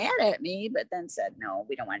didn't get mad at me, but then said, no,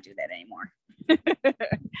 we don't want to do that anymore.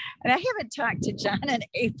 And I haven't talked to John and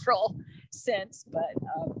April since, but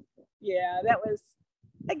yeah, that was,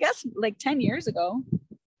 I guess, like 10 years ago.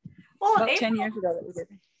 Well, about April, 10 years ago that we did.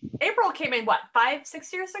 April came in, what,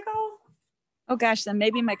 5-6 years ago? Oh gosh, then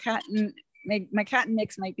maybe my cotton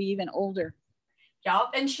mix might be even older.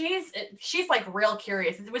 Yep. And she's like real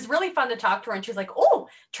curious. It was really fun to talk to her. And she was like, oh,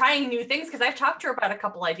 trying new things. Cause I've talked to her about a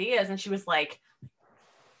couple ideas and she was like,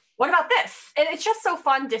 what about this? And it's just so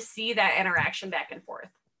fun to see that interaction back and forth.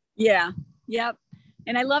 Yeah. Yep.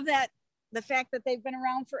 And I love that, the fact that they've been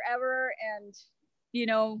around forever, and, you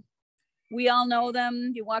know, we all know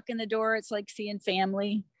them. You walk in the door, it's like seeing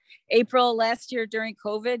family. April last year during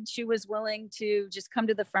COVID, she was willing to just come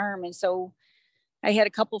to the farm. And so I had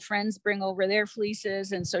a couple friends bring over their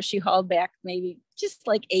fleeces. And so she hauled back maybe just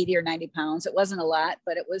like 80 or 90 pounds. It wasn't a lot,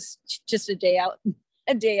 but it was just a day out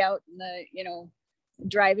in the, you know,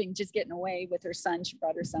 driving, just getting away with her son. She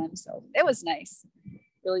brought her son. So it was nice.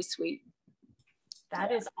 Really sweet.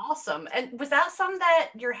 That is awesome. And was that some that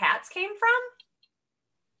your hats came from?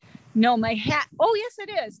 No, my hat. Oh, yes, it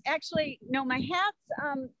is. Actually, no, my hats,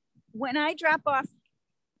 when I drop off,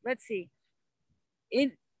 let's see,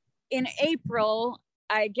 in April,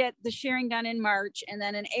 I get the shearing done in March. And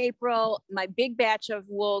then in April, my big batch of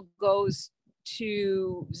wool goes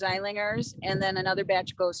to Zeilinger's, and then another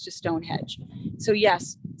batch goes to Stonehenge. So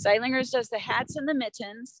yes, Zeilinger's does the hats and the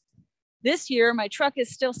mittens. This year, my truck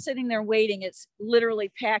is still sitting there waiting. It's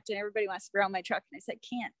literally packed and everybody wants to ground my truck. And I said,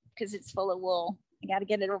 can't, because it's full of wool. I got to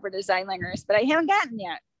get it over to Zeilinger's, but I haven't gotten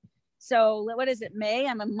yet. So what is it, May?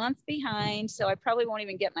 I'm a month behind. So I probably won't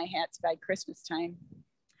even get my hats by Christmas time.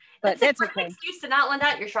 But that's okay. Excuse to not lend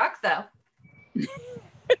out your truck, though.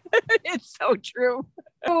 It's so true.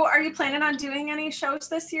 So are you planning on doing any shows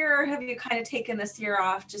this year, or have you kind of taken this year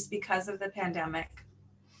off just because of the pandemic?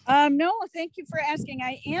 No, thank you for asking.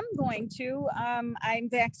 I am going to. I'm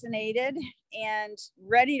vaccinated and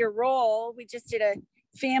ready to roll. We just did a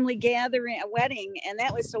family gathering, a wedding, and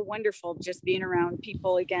that was so wonderful, just being around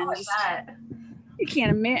people again. You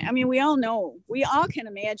can't imagine. I mean, we all can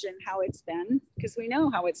imagine how it's been, because we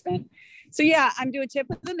know how it's been. So yeah, I'm doing Tip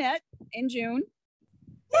of the Mitt in June.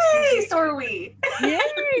 Yay, so are we. Yay,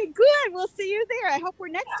 good. We'll see you there. I hope we're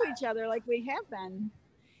next to each other like we have been.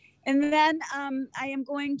 And then I am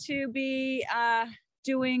going to be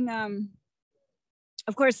doing,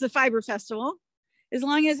 of course, the Fiber Festival, as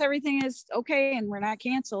long as everything is okay and we're not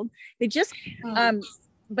canceled. They just,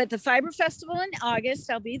 but the Fiber Festival in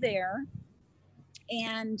August, I'll be there.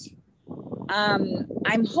 And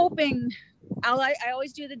I'm hoping, I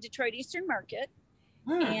always do the Detroit Eastern Market,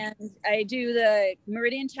 and I do the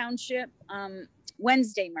Meridian Township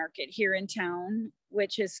Wednesday Market here in town,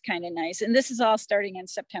 which is kind of nice. And this is all starting in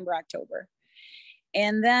September, October.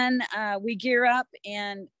 And then we gear up,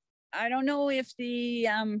 and I don't know if the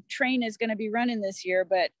train is going to be running this year,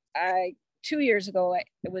 but 2 years ago,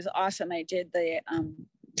 it was awesome. I did the, I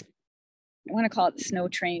want to call it the snow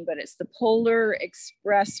train, but it's the Polar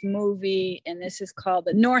Express movie. And this is called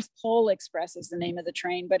the North Pole Express is the name of the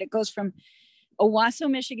train, but it goes from Owasso,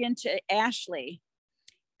 Michigan to Ashley,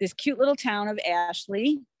 this cute little town of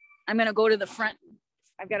Ashley. I'm going to go to the front.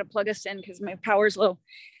 I've got to plug us in because my power's low.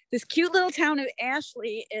 This cute little town of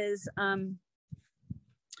Ashley is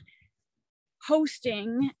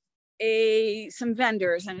hosting some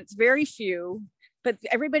vendors, and it's very few, but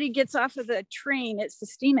everybody gets off of the train. It's the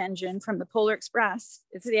steam engine from the Polar Express.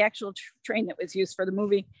 It's the actual train that was used for the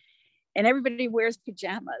movie. And everybody wears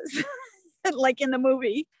pajamas, like in the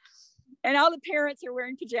movie. And all the parents are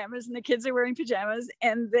wearing pajamas and the kids are wearing pajamas,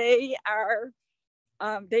 and they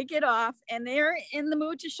get off and they're in the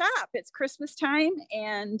mood to shop. It's Christmas time,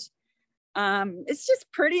 and it's just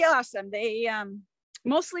pretty awesome. They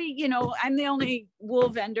mostly, I'm the only wool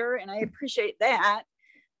vendor, and I appreciate that.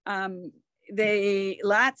 They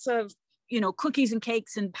lots of, cookies and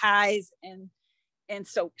cakes and pies and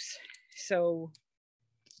soaps. So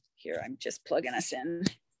here, I'm just plugging us in.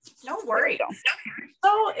 No worries.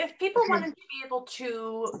 So if people wanted to be able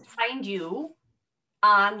to find you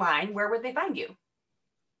online, where would they find you?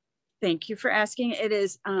 Thank you for asking. It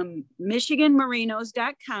is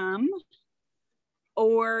michiganmerinos.com.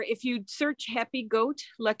 Or if you search Happy Goat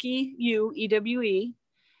Lucky You, EWE,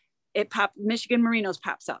 Michigan Merinos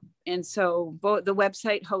pops up. And so the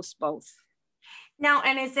website hosts both. Now,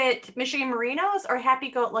 and is it Michigan Merinos or Happy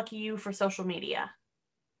Goat Lucky You for social media?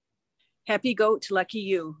 Happy Goat Lucky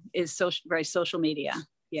You is social media.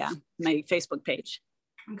 Yeah, my Facebook page.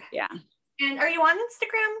 Okay. Yeah. And are you on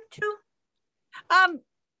Instagram too?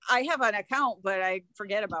 I have an account, but I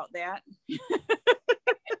forget about that.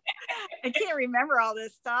 I can't remember all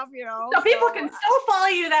this stuff, you know. So people can still follow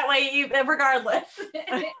you that way, regardless.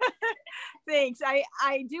 Thanks.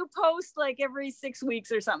 I do post like every 6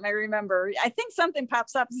 weeks or something. I remember. I think something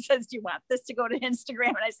pops up and says, "Do you want this to go to Instagram?"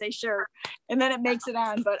 And I say, "Sure," and then it makes it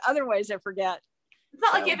on. But otherwise, I forget. It's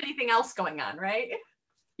not like you have anything else going on, right?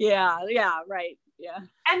 Yeah. Right. Yeah.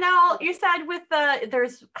 And now you said with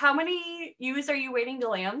there's how many ewes are you waiting to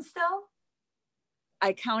lamb still?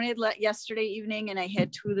 I counted yesterday evening and I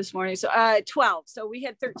had 2 this morning. So 12. So we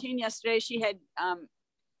had 13 yesterday. She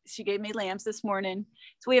gave me lambs this morning.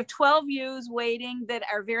 So we have 12 ewes waiting that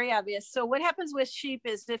are very obvious. So what happens with sheep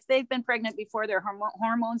is if they've been pregnant before, their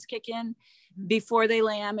hormones kick in before they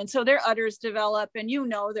lamb. And so their udders develop and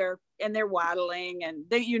they're waddling and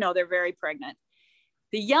they're very pregnant.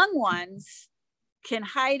 The young ones can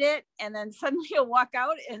hide it, and then suddenly you'll walk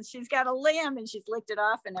out and she's got a lamb and she's licked it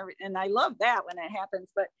off, and I love that when it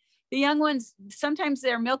happens. But the young ones, sometimes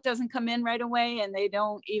their milk doesn't come in right away and they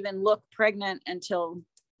don't even look pregnant until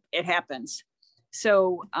it happens.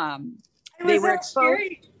 So they were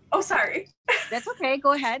exposed. Oh, sorry. That's okay.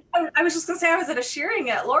 Go ahead. I was just gonna say I was at a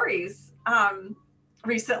shearing at Lori's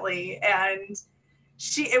recently, and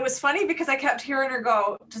it was funny because I kept hearing her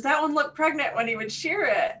go, "Does that one look pregnant?" when he would shear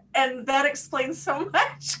it. And that explains so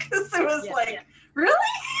much, because it was really?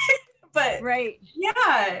 But right.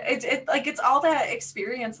 Yeah, it's all that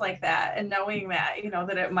experience like that, and knowing that,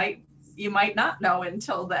 that you might not know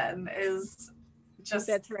until then is just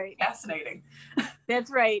that's right. Fascinating. That's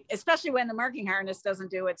right. Especially when the marking harness doesn't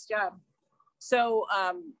do its job. So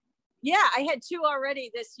I had 2 already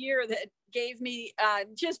this year that gave me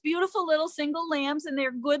just beautiful little single lambs, and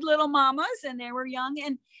they're good little mamas, and they were young.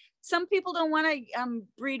 And some people don't want to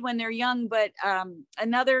breed when they're young, but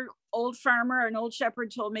another old farmer, an old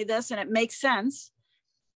shepherd, told me this, and it makes sense.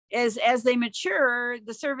 As they mature,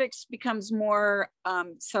 the cervix becomes more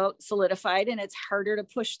solidified, and it's harder to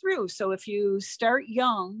push through. So if you start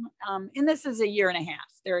young, and this is a year and a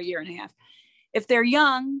half, they're a year and a half. If they're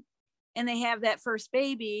young and they have that first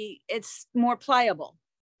baby, it's more pliable.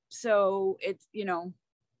 So it's,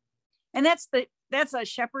 and that's a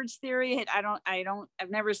shepherd's theory. I've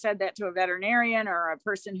never said that to a veterinarian or a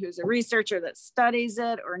person who's a researcher that studies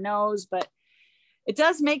it or knows, but it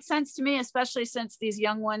does make sense to me, especially since these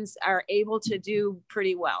young ones are able to do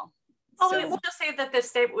pretty well. Well, we'll just say that this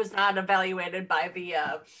statement was not evaluated by the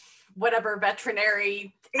whatever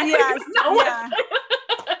veterinary. Yes, yeah.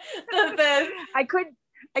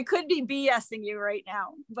 I could be BSing you right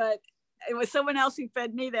now, but it was someone else who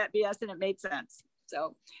fed me that BS, and it made sense.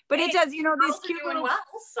 So, but it does, these cute little, well,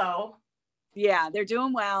 so yeah, they're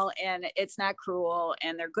doing well, and it's not cruel,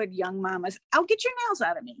 and they're good young mamas. I'll get your nails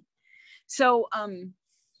out of me. So,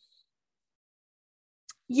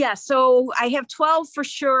 so I have 12 for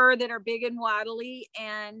sure that are big and waddly,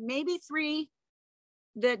 and maybe 3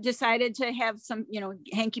 that decided to have some,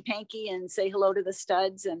 hanky panky and say hello to the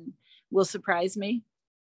studs and will surprise me.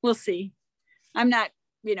 We'll see. I'm not,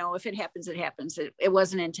 if it happens, it happens. It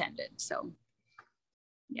wasn't intended. So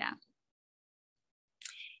yeah.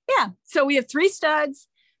 So we have 3 studs,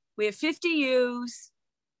 we have 50 ewes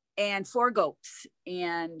and 4 goats,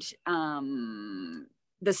 and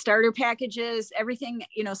the starter packages, everything,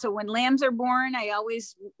 so when lambs are born, I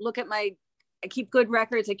always look at I keep good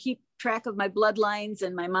records. I keep track of my bloodlines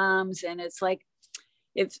and my mom's, and it's like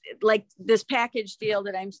this package deal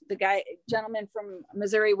that the gentleman from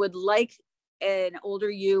Missouri would like an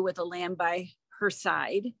older ewe with a lamb by her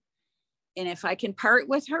side. And if I can part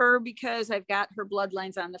with her because I've got her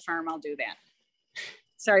bloodlines on the farm, I'll do that.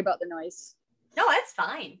 Sorry about the noise. No, it's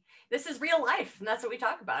fine. This is real life. And that's what we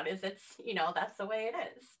talk about that's the way it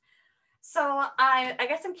is. So I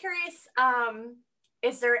guess I'm curious,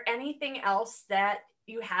 is there anything else that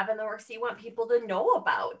you have in the works that you want people to know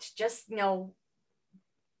about? Just,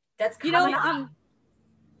 that's coming up.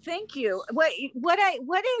 Thank you. What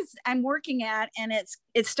I'm working at, and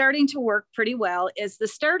it's starting to work pretty well, is the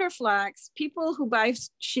starter flocks. People who buy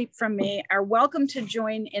sheep from me are welcome to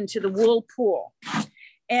join into the wool pool.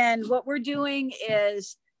 And what we're doing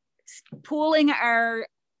is pooling our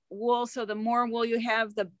wool. So the more wool you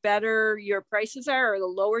have, the better your prices are, or the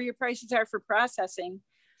lower your prices are for processing.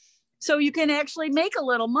 So you can actually make a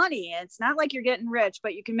little money. It's not like you're getting rich,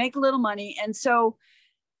 but you can make a little money. And so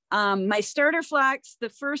my starter flocks, the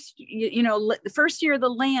first year of the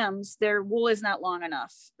lambs, their wool is not long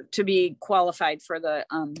enough to be qualified for the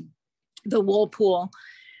wool pool.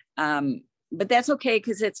 But that's okay,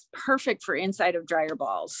 because it's perfect for inside of dryer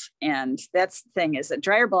balls. And that's the thing, is that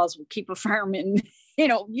dryer balls will keep a farm in,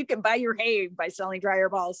 you can buy your hay by selling dryer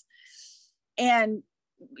balls. And,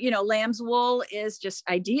 lamb's wool is just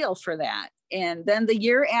ideal for that. And then the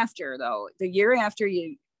year after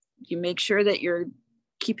you make sure that you're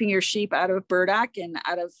keeping your sheep out of burdock and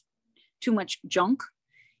out of too much junk,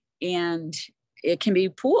 and it can be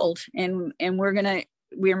pooled, and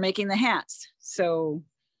we're making the hats. So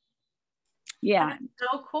yeah.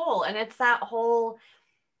 That's so cool. And it's that whole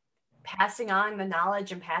passing on the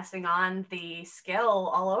knowledge and passing on the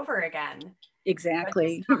skill all over again.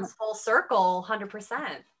 Exactly. It comes full circle,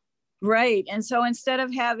 100%. Right. And so instead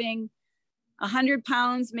of having 100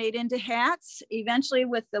 pounds made into hats, eventually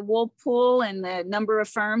with the wool pool and the number of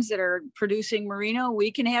farms that are producing merino,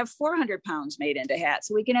 we can have 400 pounds made into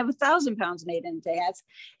hats. We can have 1,000 pounds made into hats.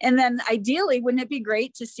 And then ideally, wouldn't it be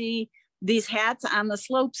great to see these hats on the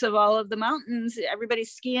slopes of all of the mountains,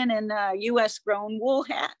 everybody's skiing in US grown wool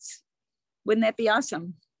hats? Wouldn't that be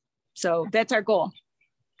awesome? So that's our goal.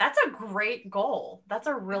 That's a great goal. That's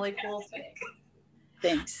a really cool thing.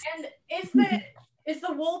 Thanks. And is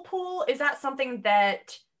the wool pool, is that something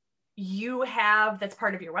that you have that's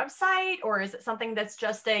part of your website, or is it something that's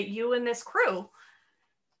just you and this crew?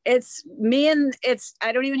 It's me, and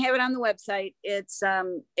I don't even have it on the website. It's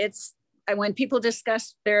when people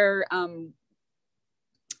discuss their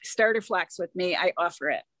starter flax with me, I offer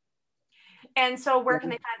it. And so where can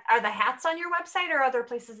they find, are the hats on your website, or other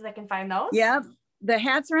places they can find those? Yeah, the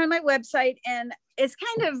hats are on my website, and it's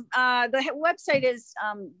kind of, the website is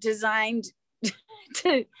designed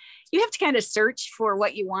to, you have to kind of search for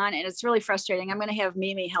what you want, and it's really frustrating. I'm going to have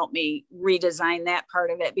Mimi help me redesign that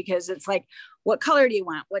part of it, because it's like, what color do you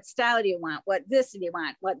want? What style do you want? What this do you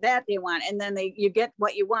want? What that do you want? And then you get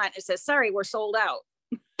what you want. It says, sorry, we're sold out.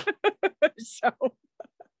 So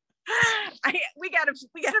we gotta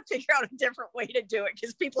figure out a different way to do it,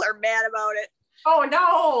 because people are mad about it. Oh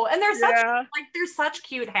no. And there's there's such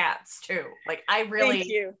cute hats too. Like I really, thank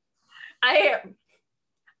you.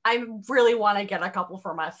 I really want to get a couple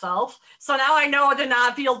for myself. So now I know to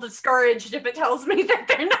not feel discouraged if it tells me that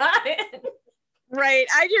they're not in. Right.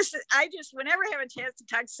 I just, whenever I have a chance to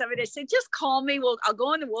talk to somebody, I say, just call me. I'll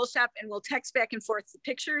go in the wool shop and we'll text back and forth the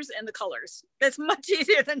pictures and the colors. That's much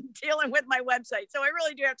easier than dealing with my website. So I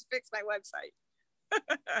really do have to fix my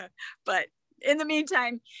website. But in the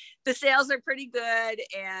meantime, the sales are pretty good.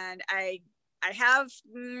 And I have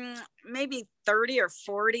maybe 30 or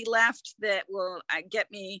 40 left that will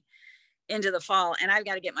get me into the fall. And I've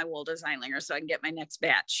got to get my wool design linger so I can get my next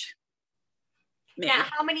batch. Yeah,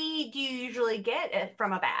 how many do you usually get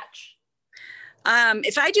from a batch?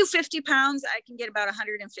 If I do 50 pounds, I can get about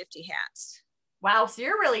 150 hats. Wow, so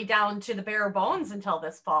you're really down to the bare bones until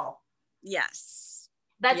this fall. Yes.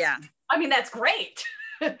 I mean, that's great.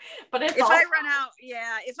 But if I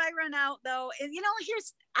run out though,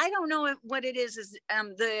 I don't know what it is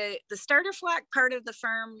the starter flock part of the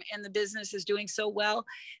firm and the business is doing so well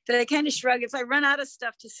that I kind of shrug. If I run out of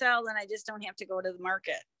stuff to sell, then I just don't have to go to the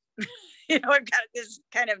market. I've got this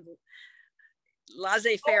kind of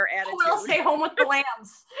laissez-faire attitude. We'll stay home with the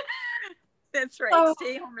lambs. That's right.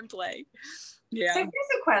 Stay home and play. Yeah. So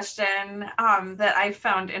here's a question that I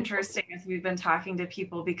found interesting as we've been talking to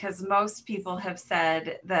people, because most people have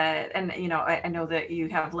said that, and I know that you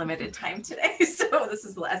have limited time today, so this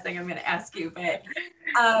is the last thing I'm going to ask you, but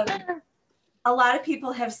a lot of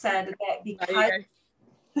people have said that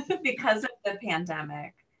because of the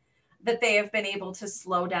pandemic, that they have been able to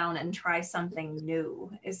slow down and try something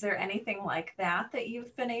new. Is there anything like that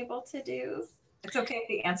you've been able to do? It's okay if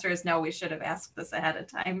the answer is no. We should have asked this ahead of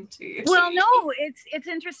time too. Well, no, it's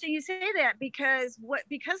interesting you say that, because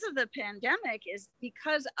of the pandemic is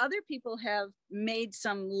because other people have made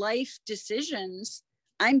some life decisions.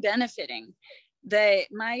 I'm benefiting.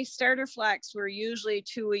 My starter flocks were usually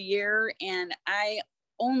 2 a year, and I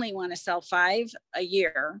only want to sell 5 a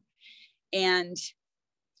year. And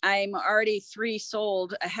I'm already 3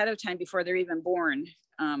 sold ahead of time before they're even born.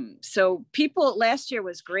 So last year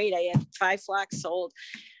was great. I had 5 flocks sold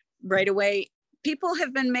right away. People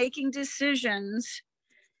have been making decisions.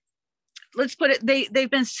 Let's put it, they've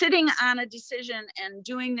been sitting on a decision and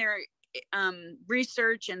doing their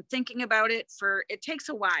research and thinking about it it takes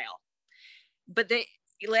a while. But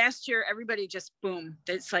last year, everybody just, boom,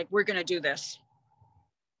 it's like, we're going to do this.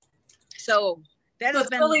 So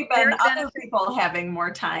it's really been other people having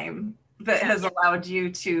more time that has allowed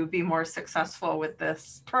you to be more successful with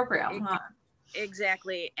this program. Huh?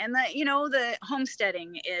 Exactly. And the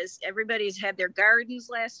homesteading is, everybody's had their gardens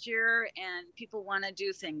last year, and people want to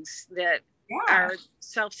do things that are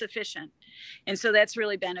self-sufficient. And so that's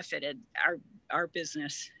really benefited our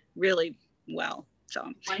business really well. So,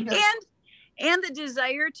 and the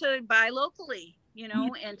desire to buy locally,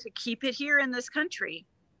 and to keep it here in this country.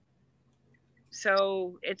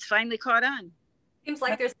 So it's finally caught on. Seems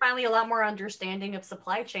like there's finally a lot more understanding of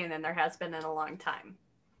supply chain than there has been in a long time.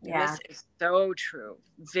 Yeah. This is so true.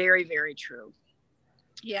 Very, very true.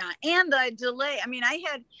 Yeah. And the delay. I mean, I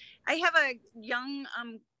have a young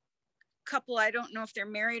couple. I don't know if they're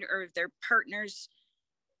married or if they're partners,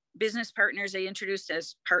 business partners. They introduced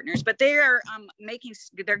as partners, but they are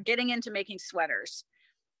they're getting into making sweaters.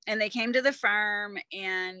 And they came to the farm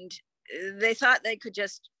and they thought they could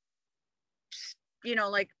just,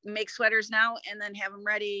 like make sweaters now and then have them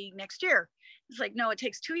ready next year. It's like, no, it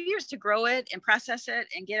takes 2 years to grow it and process it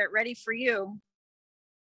and get it ready for you.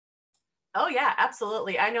 Oh yeah,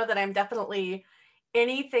 absolutely. I know that I'm definitely,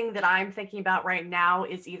 anything that I'm thinking about right now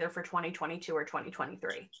is either for 2022 or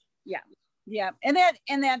 2023. Yeah. Yeah. And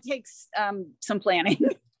that takes some planning.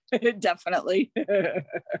 Definitely. It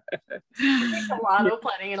takes a lot of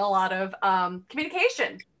planning and a lot of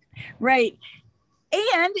communication. Right.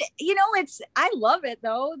 And, I love it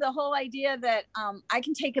though. The whole idea that I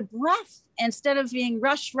can take a breath instead of being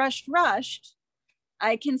rushed.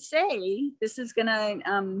 I can say, this is going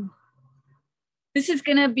to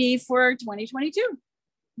be for 2022.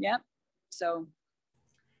 Yep. So.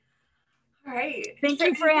 All right. Thank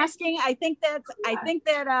you for asking. I think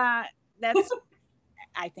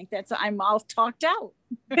I'm all talked out.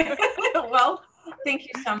 Well, thank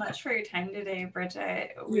you so much for your time today,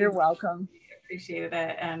 Bridget. You're welcome. Appreciated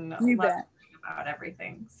it and you love bet. About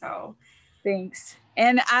everything. So thanks.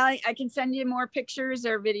 And I can send you more pictures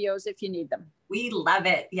or videos if you need them. We love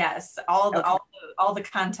it. Yes. All the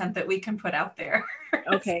content that we can put out there.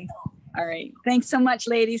 Okay. All right. Thanks so much,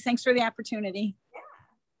 ladies. Thanks for the opportunity.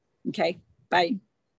 Yeah. Okay. Bye.